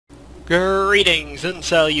Greetings and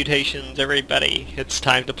salutations, everybody. It's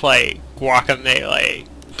time to play Guacamelee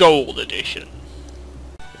Gold Edition.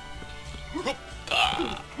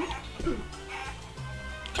 Whoop-ah.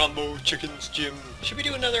 Combo Chickens Gym. Should we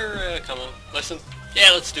do another combo lesson? Yeah,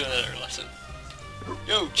 let's do another lesson.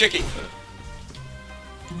 Yo, Chicky!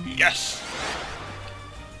 Yes!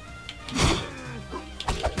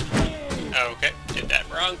 Okay, did that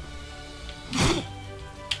wrong.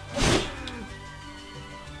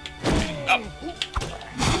 Up.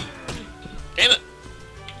 Damn it!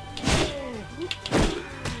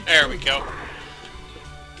 There we go.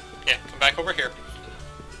 Yeah, come back over here.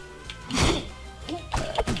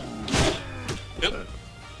 Oop.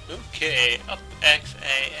 Okay, up X,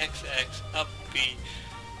 A, X, X, up B.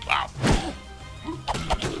 Wow.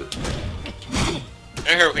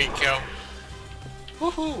 There we go.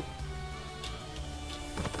 Woohoo!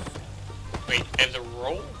 Wait, I have the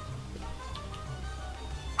roll?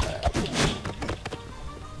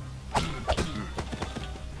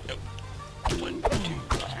 Nope. 1, 2, 3.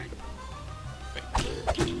 Wait.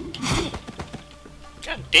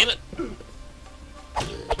 God damn it!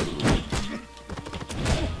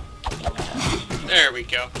 There we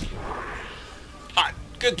go. Hot.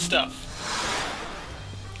 Good stuff.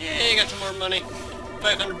 Yay, got some more money.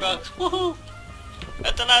 500 bucks. Woohoo!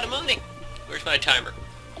 That's a lot of money. Where's my timer?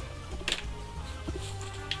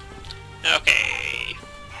 Okay.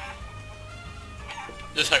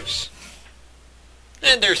 This house.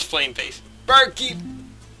 And there's Flameface. Barkeep!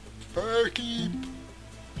 Barkeep!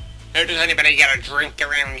 How does anybody get a drink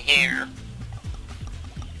around here?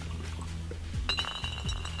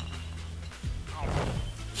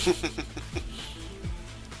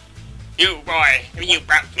 You boy, you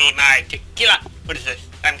brought me my tequila. What is this?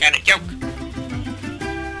 Some kind of joke?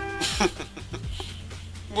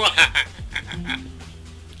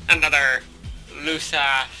 Another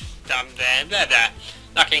Lusa something, blah blah.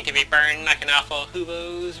 Looking to be burned like an awful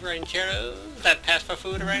hubos rancheros that pass for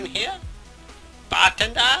food around here?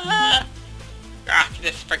 Bartender! Ah,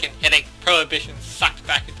 this freaking headache. Prohibition sucked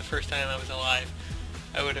back at the first time I was alive.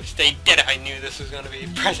 I would have stayed dead if I knew this was going to be a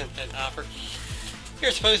present that offer.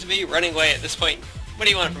 You're supposed to be running away at this point. What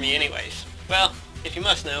do you want from me anyways? Well, if you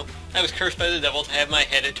must know, I was cursed by the devil to have my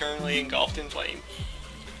head eternally engulfed in flame.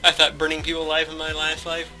 I thought burning people alive in my last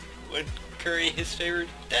life would curry his favored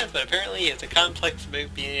death, but apparently he has a complex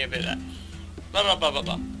about being a bit of blah blah blah blah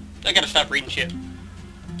blah. I gotta stop reading shit.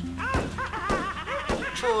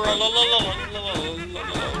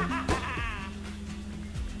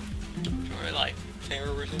 Enjoy life. Same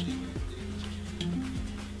reverse.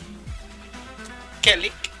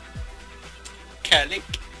 Calic. Calic.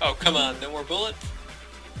 Oh, come on, no more bullets?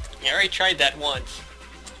 You already tried that once.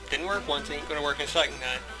 Didn't work once, ain't gonna work a second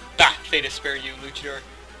time. Bah, fate has spared you, luchador.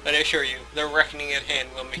 But I assure you, the reckoning at hand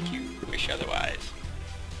will make you wish otherwise.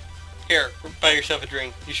 Here, buy yourself a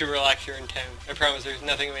drink. You should relax here in town. I promise there's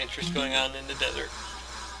nothing of interest going on in the desert.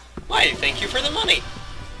 Why, thank you for the money.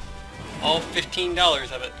 All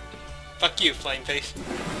 $15 of it. Fuck you, Flameface.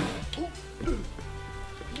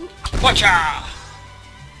 Watcha!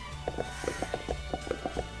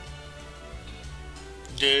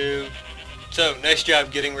 Dude. So, nice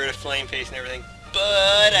job getting rid of Flameface and everything.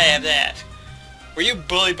 But I have to ask. Were you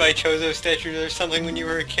bullied by Chozo statues or something when you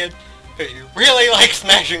were a kid? Because you really like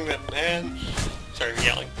smashing them, man. Sorry for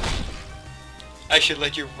yelling. I should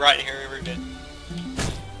let you rot here every bit.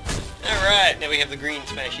 Alright, now we have the green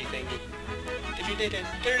smashy thingy.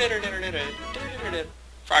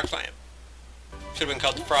 Frog Slam. Should have been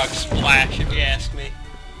called the Frog Splash if you ask me.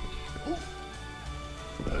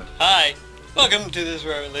 Hi. Welcome to this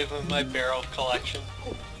where I live with my barrel collection.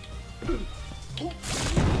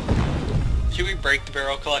 Should we break the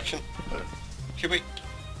barrel collection? Should we?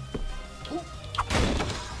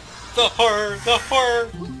 The horror! The horror!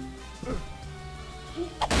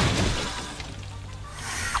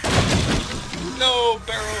 No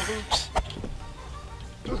barrel hoops!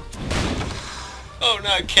 Oh,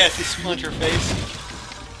 not Cassie Splinterface.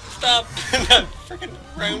 Stop! That freaking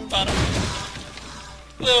round bottom.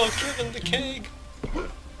 Little Kevin the Keg.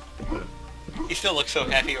 He still looks so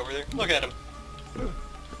happy over there. Look at him.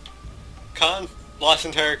 Con, lost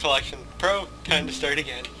entire collection. Pro, time to start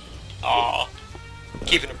again. Aww.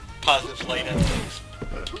 Keeping a positive light on things.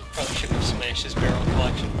 Probably shouldn't have smashed his barrel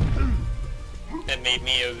collection. That made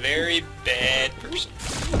me a very bad person.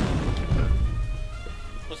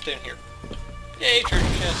 What's down here? Yay,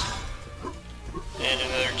 treasure chest. And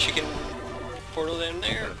another chicken portal down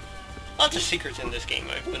there. Lots of secrets in this game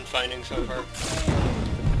I've been finding so far.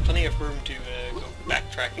 Plenty of room to go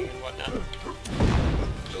backtracking and whatnot.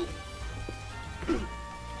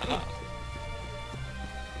 Oh.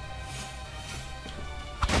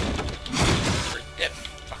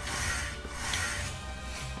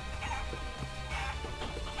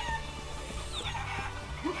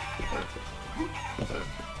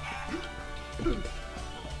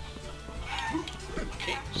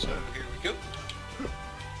 Okay, so here we go.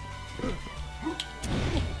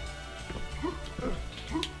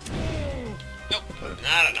 Nope,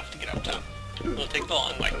 not enough to get up top. We'll take the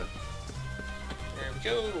long way. There we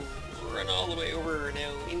go. Run all the way over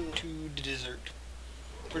now into the desert.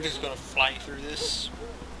 We're just gonna fly through this.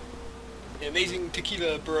 The Amazing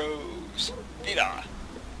Tequila Bros. Viva!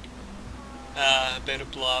 Beta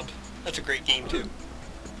Blob. That's a great game too.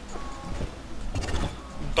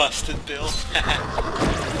 Busted Bill.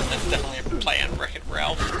 That's definitely a play on Wreck-It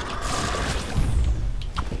Ralph.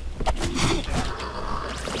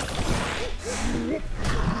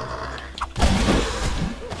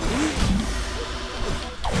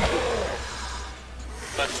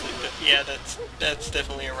 Busted. Yeah, that's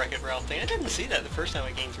definitely a Wreck-It Ralph thing. I didn't see that the first time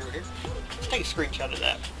I came through here. Let's take a screenshot of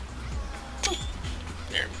that.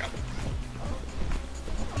 There we go.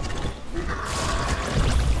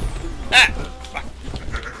 Ah! Fuck.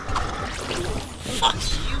 Fuck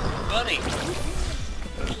you, buddy.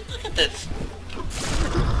 Look at this.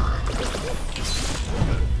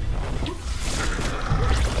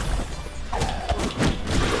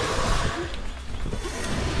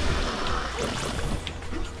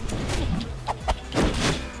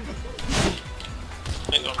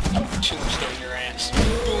 I'm gonna tombstone your ass.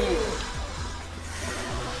 Boom.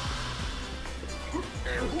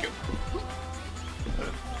 There we go.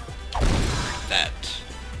 That.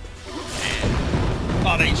 And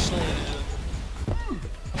body slam.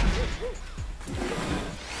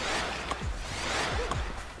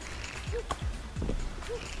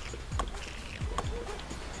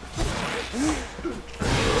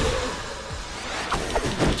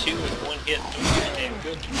 Two with one hit. Pretty damn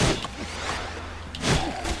good.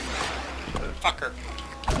 Fucker.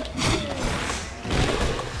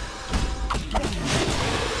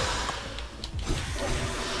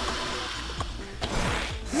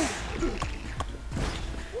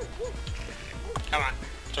 Come on.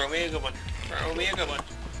 Throw me a good one. Throw me a good one.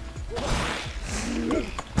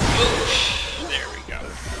 Boosh. There we go.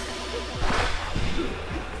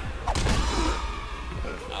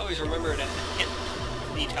 I always remember to hit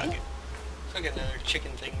the target. Look at another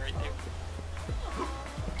chicken thing right there.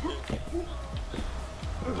 Okay.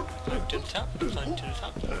 Climb to the top, climb to the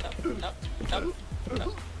top, top, top, top,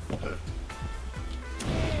 top.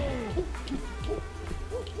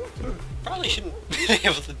 Probably shouldn't be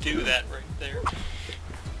able to do that right there.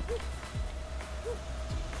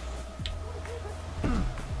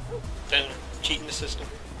 Then cheating the system.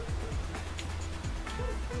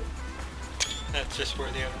 That's just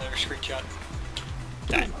worthy of another screenshot.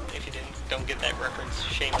 That, if you don't get that reference,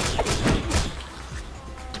 shame on you.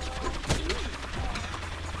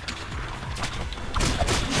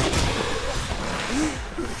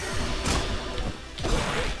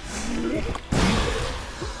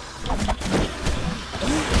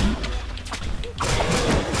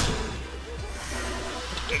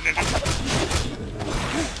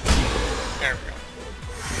 There we go.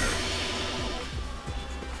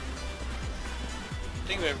 I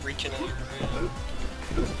think we're reaching another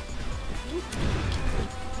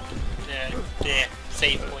yeah,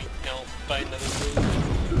 save point. No, by another move.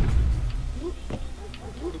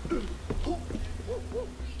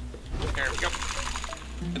 There we go.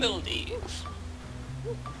 Abilities.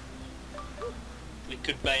 We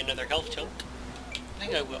could buy another health chunk. I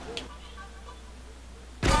think I will.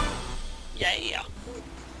 Yeah.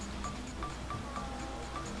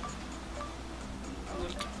 We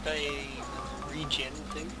could buy regen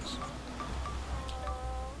things.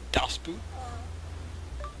 DOS boot.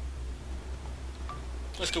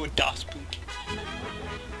 Let's go with DOS boot.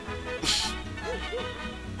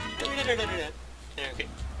 Okay.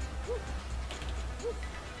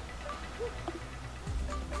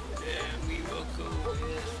 And we will go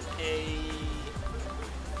with a...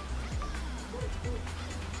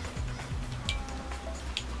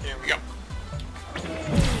 There we go.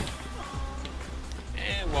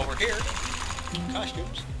 And while we're here,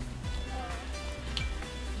 costumes.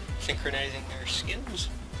 Synchronizing our skins.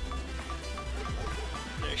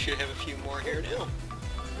 I should have a few more here now.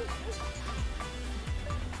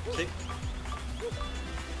 See?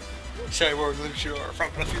 Cyborg Luchador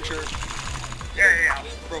from the future. Yeah!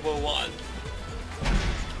 Robo 1.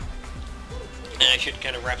 And I should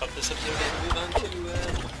kind of wrap up this episode and move on to,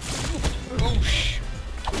 Boosh!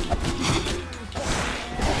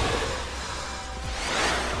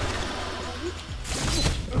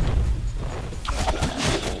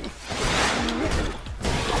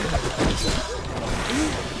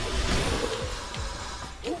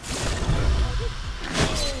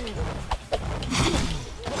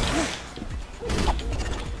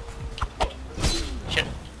 Shit.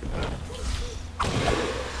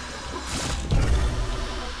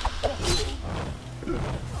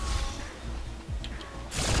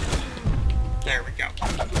 There we go.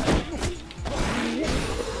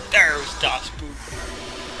 There's Das Boot.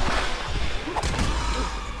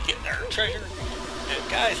 Get our treasure. And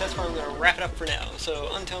guys, that's where I'm going to wrap it up for now. So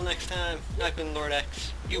until next time, I've been Lord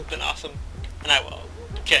X, you've been awesome, and I will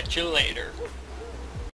catch you later.